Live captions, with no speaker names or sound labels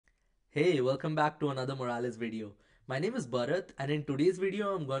Hey, welcome back to another Moralis video. My name is Bharat, and in today's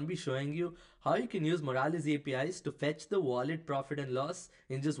video I'm going to be showing you how you can use Moralis APIs to fetch the wallet profit and loss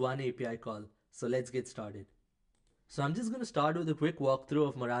in just one API call. So let's get started. So I'm just going to start with a quick walkthrough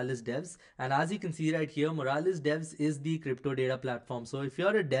of Moralis Devs. And as you can see right here, Moralis Devs is the crypto data platform. So if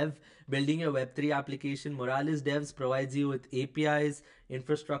you're a dev building your Web3 application, Moralis Devs provides you with APIs,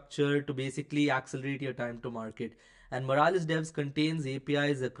 infrastructure to basically accelerate your time to market. And Moralis Devs contains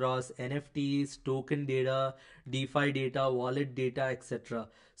APIs across NFTs, token data, DeFi data, wallet data, etc.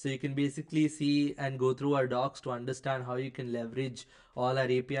 So you can basically see and go through our docs to understand how you can leverage all our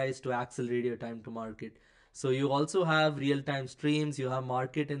APIs to accelerate your time to market. So you also have real-time streams, you have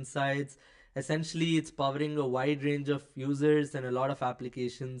market insights. Essentially, it's powering a wide range of users and a lot of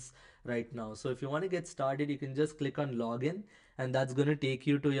applications right now. So if you want to get started, you can just click on login and that's going to take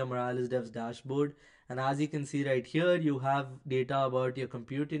you to your Moralis Devs dashboard. And as you can see right here, you have data about your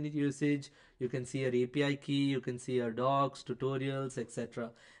compute unit usage. You can see your API key, you can see your docs, tutorials,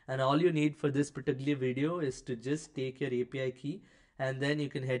 etc. And all you need for this particular video is to just take your API key and then you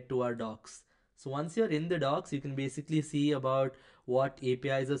can head to our docs. So once you're in the docs, you can basically see about what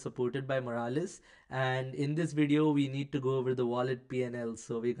APIs are supported by Moralis. And in this video, we need to go over the wallet PNL.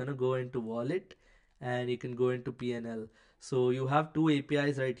 So we're going to go into wallet and you can go into PNL. So you have two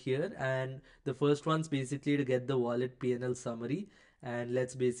APIs right here. And the first one's basically to get the wallet PNL summary. And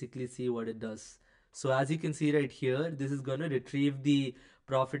let's basically see what it does. So as you can see right here, this is going to retrieve the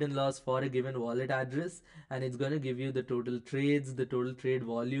profit and loss for a given wallet address, and it's going to give you the total trades, the total trade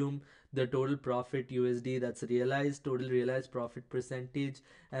volume, the total profit USD that's realized, total realized profit percentage,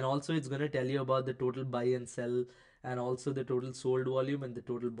 and also it's going to tell you about the total buy and sell, and also the total sold volume and the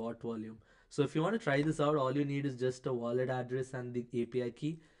total bought volume. So if you want to try this out, all you need is just a wallet address and the API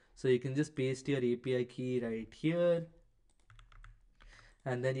key. So you can just paste your API key right here,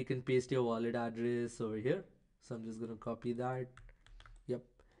 and then you can paste your wallet address over here. So I'm just going to copy that. Yep.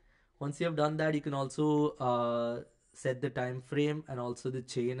 Once you have done that, you can also set the time frame and also the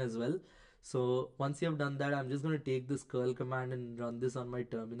chain as well. So once you have done that, I'm just going to take this curl command and run this on my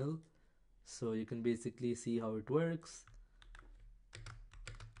terminal. So you can basically see how it works.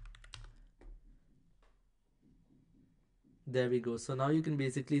 There we go. So now you can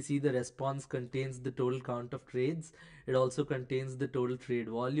basically see the response contains the total count of trades. It also contains the total trade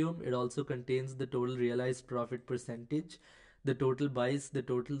volume. It also contains the total realized profit percentage, the total buys, the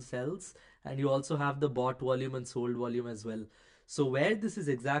total sells, and you also have the bought volume and sold volume as well. So where this is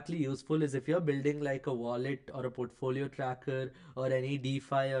exactly useful is if you're building like a wallet or a portfolio tracker or any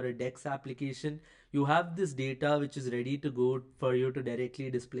DeFi or a DEX application, you have this data which is ready to go for you to directly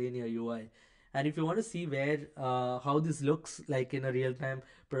display in your UI. And if you want to see where how this looks like in a real-time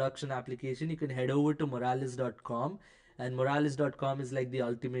production application, you can head over to moralis.com, and moralis.com is like the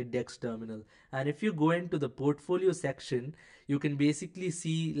ultimate DEX terminal. And if you go into the portfolio section, you can basically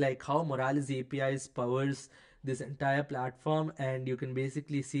see like how Moralis APIs powers this entire platform, and you can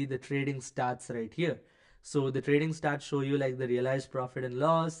basically see the trading stats right here. So the trading stats show you like the realized profit and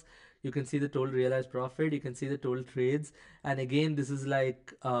loss. You can see the total realized profit, you can see the total trades, and again this is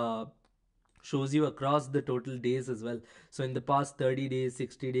like shows you across the total days as well. So in the past 30 days,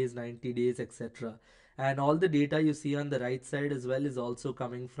 60 days, 90 days, etc. And all the data you see on the right side as well is also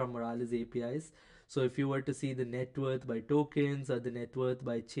coming from Moralis APIs. So if you were to see the net worth by tokens or the net worth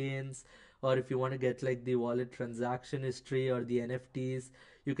by chains, or if you want to get like the wallet transaction history or the NFTs,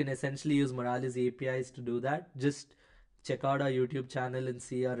 you can essentially use Moralis APIs to do that. Just check out our YouTube channel and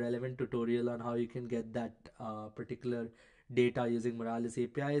see our relevant tutorial on how you can get that particular data using Moralis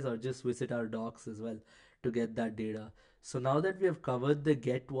APIs, or just visit our docs as well to get that data. So now that we have covered the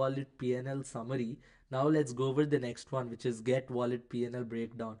get wallet PNL summary, now let's go over the next one, which is get wallet PNL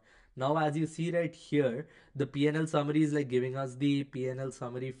breakdown. Now as you see right here, the PNL summary is like giving us the PNL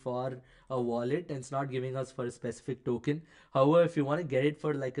summary for a wallet, and it's not giving us for a specific token. However, if you want to get it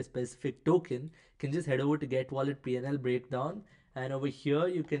for like a specific token, you can just head over to get wallet PNL breakdown, and over here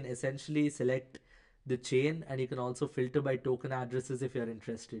you can essentially select the chain, and you can also filter by token addresses if you're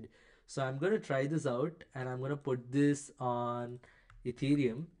interested. So I'm going to try this out, and I'm going to put this on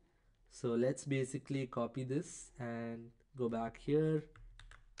Ethereum. So let's basically copy this and go back here.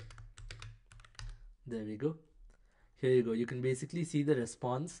 There we go. Here you go. You can basically see the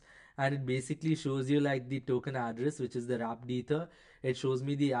response, and it basically shows you like the token address, which is the wrapped ether. It shows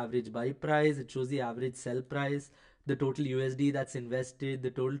me the average buy price. It shows the average sell price, the total USD that's invested, the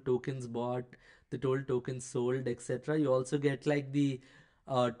total tokens bought, the total tokens sold, etc. You also get like the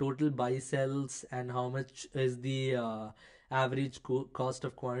total buy sells and how much is the average cost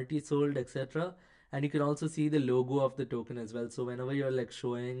of quantity sold, etc. And you can also see the logo of the token as well. So whenever you're like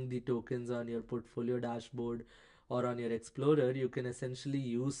showing the tokens on your portfolio dashboard or on your explorer, you can essentially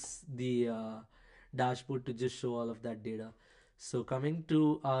use the dashboard to just show all of that data. So coming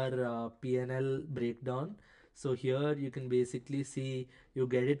to our PNL breakdown, so here you can basically see, you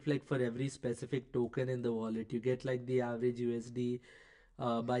get it like for every specific token in the wallet. You get like the average USD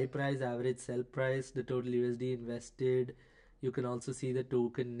buy price, average sell price, the total USD invested. You can also see the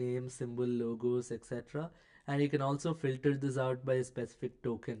token name, symbol, logos, etc. And you can also filter this out by a specific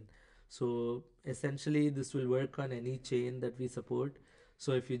token. So essentially this will work on any chain that we support.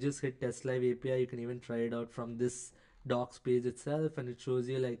 So if you just hit test live API, you can even try it out from this docs page itself, and it shows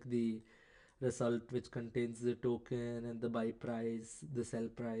you like the result which contains the token and the buy price, the sell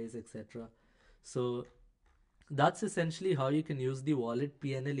price, etc. So that's essentially how you can use the Wallet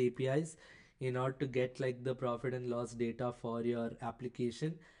PNL APIs in order to get like the profit and loss data for your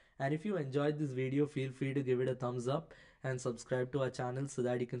application. And if you enjoyed this video, feel free to give it a thumbs up and subscribe to our channel so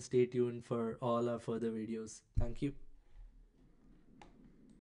that you can stay tuned for all our further videos. Thank you.